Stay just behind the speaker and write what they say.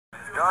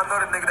Y'all know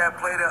the nigga that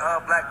played the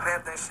Black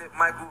Panther and shit,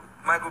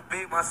 Michael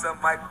B, my son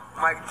Mike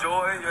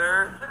Joy, you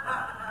heard?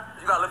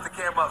 You gotta lift the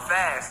camera up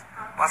fast.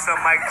 My son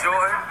Mike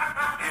Joy,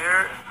 you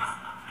heard?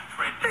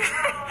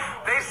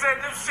 They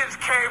said them shits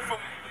came from,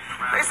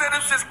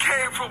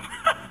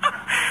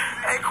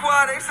 hey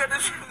Quad, they said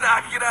this shit,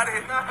 nah, get out of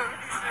here.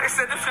 They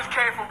said this shit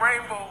came from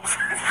rainbows.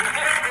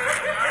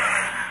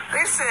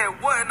 They said,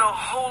 what in the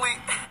holy,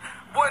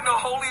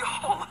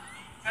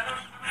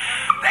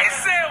 they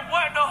said,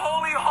 what in the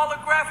holy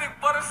holographic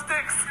butter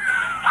sticks?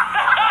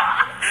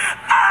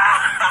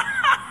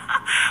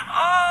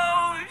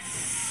 Oh,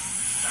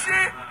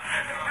 shit.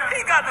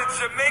 He got the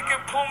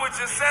Jamaican Puma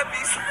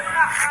Giuseppe's.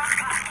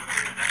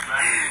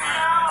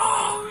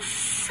 Oh,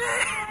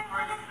 shit.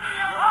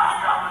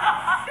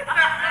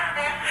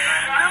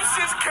 Them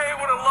shits came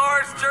with a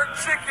large jerk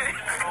chicken.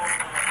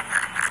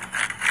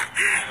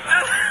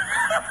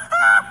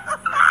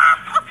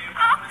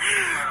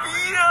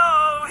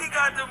 Yo, he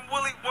got them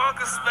Willy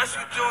Wonka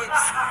special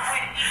joints.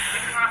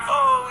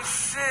 Oh,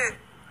 shit.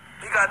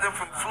 He got them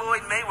from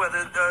Floyd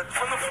Mayweather,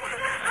 from the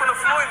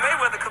Floyd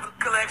Mayweather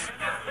collection.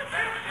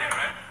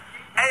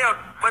 Hey, yo,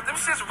 but them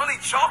shit's really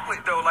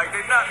chocolate though. Like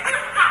they not.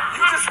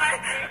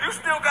 You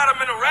still got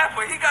him in a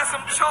wrapper. He got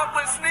some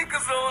chocolate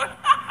sneakers on.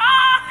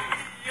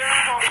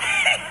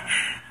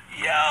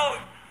 Yo,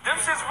 them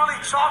shit's really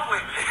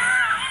chocolate.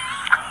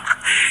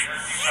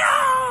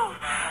 Yo.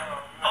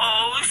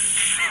 Oh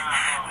shit.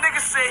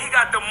 Nigga said he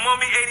got the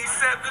Mummy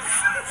 87s.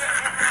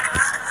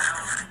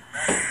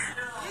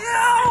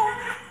 Yo.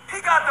 He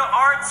got the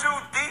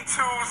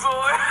R2-D2s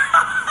on.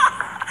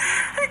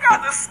 He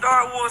got the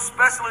Star Wars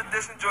Special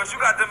Edition joints. You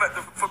got them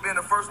for being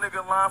the first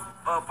nigga in line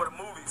for the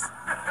movies.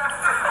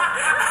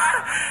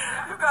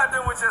 You got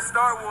them with your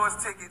Star Wars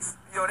tickets.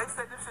 Yo, they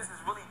said this shit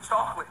is really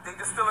chocolate. They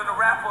just still in the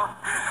wrapper.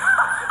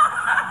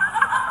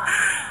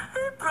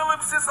 He peeled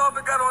them shits off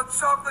and got on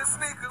chocolate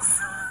sneakers.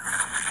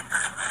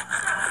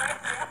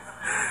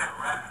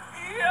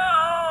 Yo,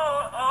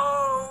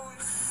 oh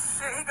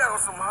shit, he got on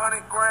some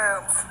 100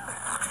 grams.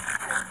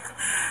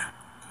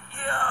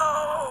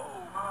 Yo,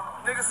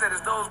 nigga said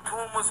it's those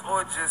Pumas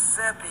or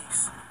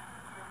Giuseppe's.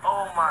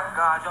 Oh my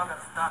God, y'all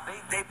gotta stop.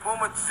 They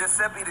Puma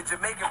Giuseppe, the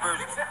Jamaican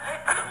version.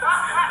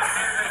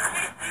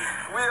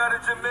 We are the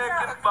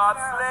Jamaican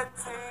bobsled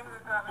team.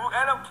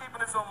 And I'm keeping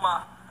this on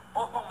my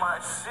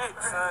shit,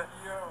 son.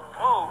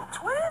 Whoa,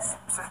 twist?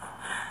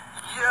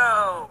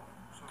 Yo,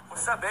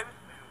 what's up, baby?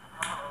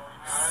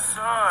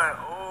 Son,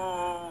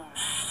 oh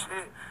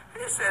shit.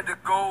 He said the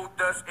Gold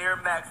Dust Air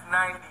Max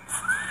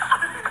 90s.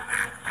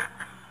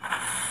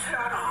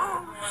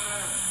 Oh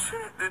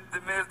shit.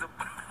 There's the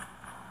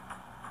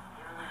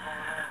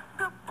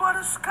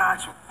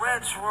Butterscotch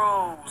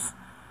Retros.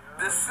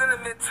 The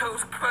Cinnamon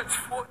Toast Crunch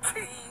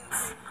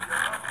 14s.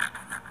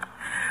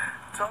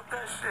 Talk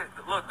that shit.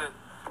 Look,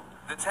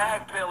 the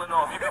tag peeling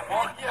off. You've been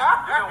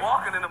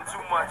walking in them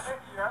too much.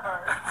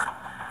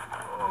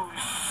 Oh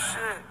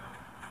shit.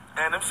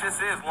 And them shits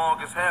is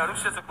long as hell. Them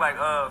shits look like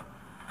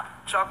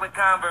chocolate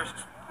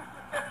Converses.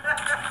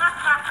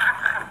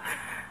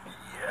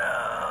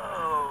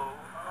 Yo.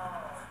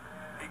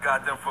 He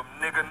got them from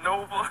Nigga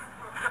Nova.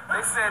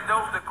 They said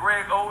those the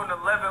Greg O and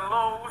 11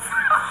 Lows.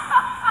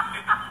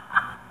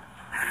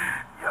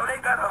 Yo, they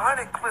got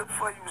 100 clip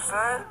for you,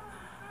 son.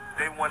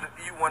 You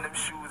won them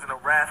shoes in a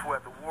raffle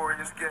at the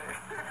Warriors game.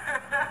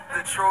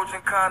 The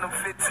Trojan Condom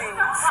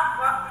 15s.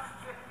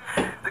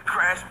 The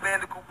Crash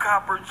Bandicoot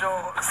Copper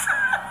Jones.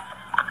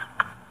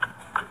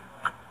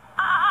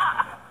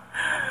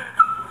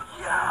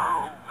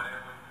 Yo.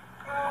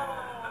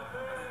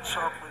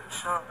 Chocolate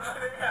chunks.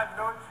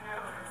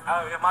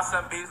 Oh, yeah, my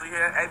son Beasley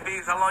here. Hey,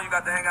 Beasley, how long you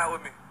got to hang out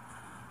with me?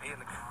 I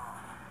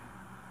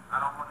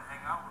don't want to hang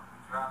out with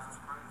you. Drives is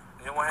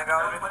crazy. You don't want to hang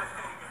out with me?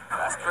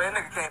 That's crazy.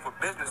 Nigga came for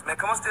business, man.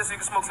 Come upstairs so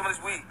you can smoke some of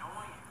this weed.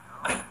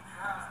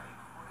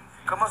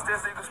 Come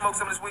upstairs so you can smoke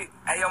some of this weed.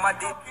 Hey, yo, my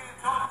DM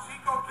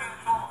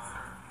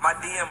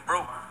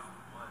broke.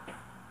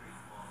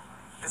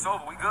 It's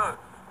over. We good.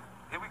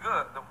 Yeah, we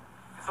good.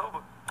 It's over.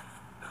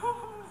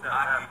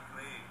 Yeah,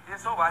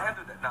 it's over. I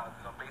handled that. Nah,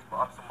 it's on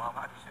baseball. I'm some mom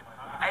hockey shit.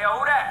 Hey, yo,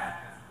 who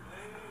that?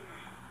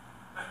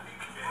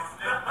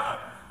 You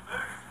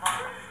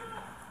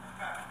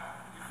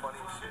funny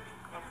as shit.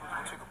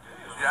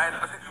 Yeah, I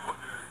know.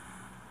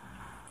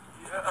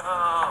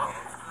 Yeah.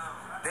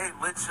 They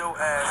lit your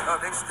ass up.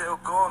 They still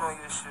going on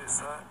your shit,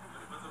 son.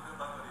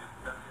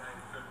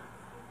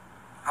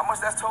 How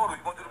much that's total?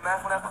 You gonna do the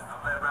math on that? I'll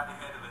let Rodney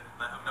handle it.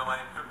 Let him know I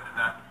ain't tripping or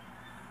not.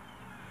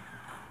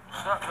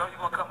 Shut up, yo. You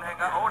gonna come and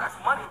hang out? Oh, that's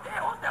money.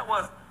 Damn, what that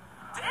was?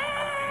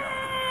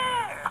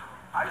 Damn.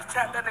 I just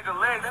tapped that nigga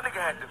leg. That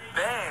nigga had the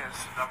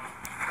bands.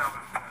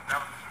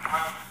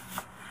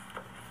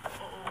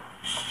 Oh,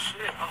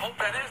 shit. I hope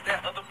that is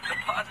that other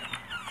deposit.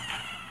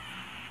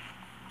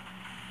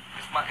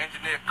 It's my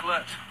engineer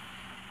clutch.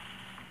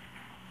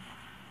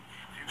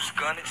 Few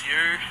scunnies, you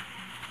heard?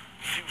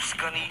 Few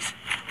scunnies.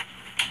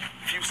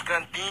 Few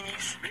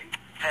scundinis.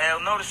 Hell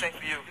no, this ain't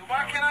for you.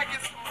 Why can't I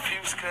get some?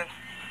 Few scun.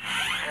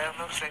 Hell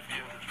no, this ain't for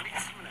you.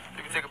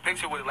 You can take a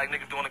picture with it like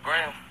niggas doing the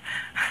gram.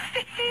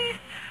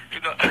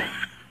 know.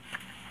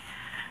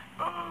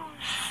 Oh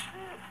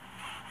shit.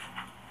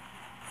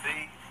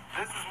 See,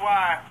 this is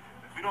why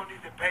we don't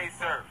need to pay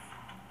Surf.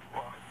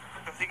 Well,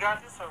 because he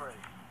got this already.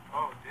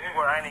 Oh, damn.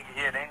 Well, I ain't even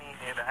here. They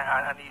need it.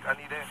 I need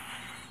that.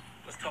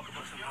 Let's talk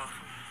about some more.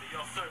 So,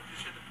 yo, Surf,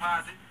 this your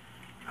deposit.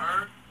 You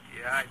heard?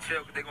 Yeah, I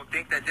chill. Cause they gonna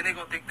think that. Then they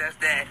gonna think that's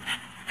that.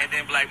 And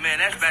then be like,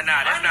 man, that's bad.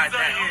 Nah, that's not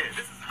that.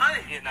 This is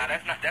honey. Yeah, nah,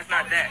 that's not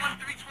that.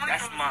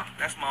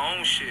 That's my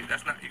own shit.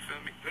 That's not. You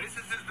feel me? But this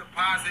is his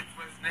deposit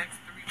for his next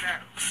 3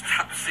 battles.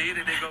 Stop. See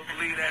that they gonna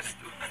believe that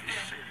stupid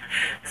shit.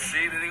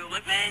 See that they gonna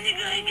like, man, you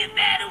gonna get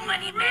battle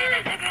money,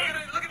 man. Look at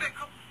that.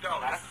 No,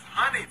 this is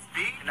hundreds,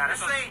 B. Nah, that's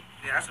this ain't.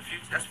 Yeah, that's a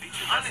future. That's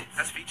feature.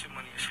 That's feature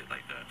money and shit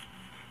like that.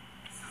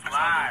 This is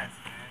lies,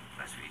 man.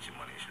 That's feature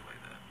money and shit like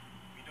that.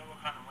 You know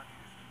what kind of money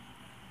this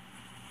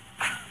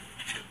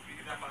is? Chill, B.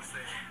 You know what I'm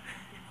saying?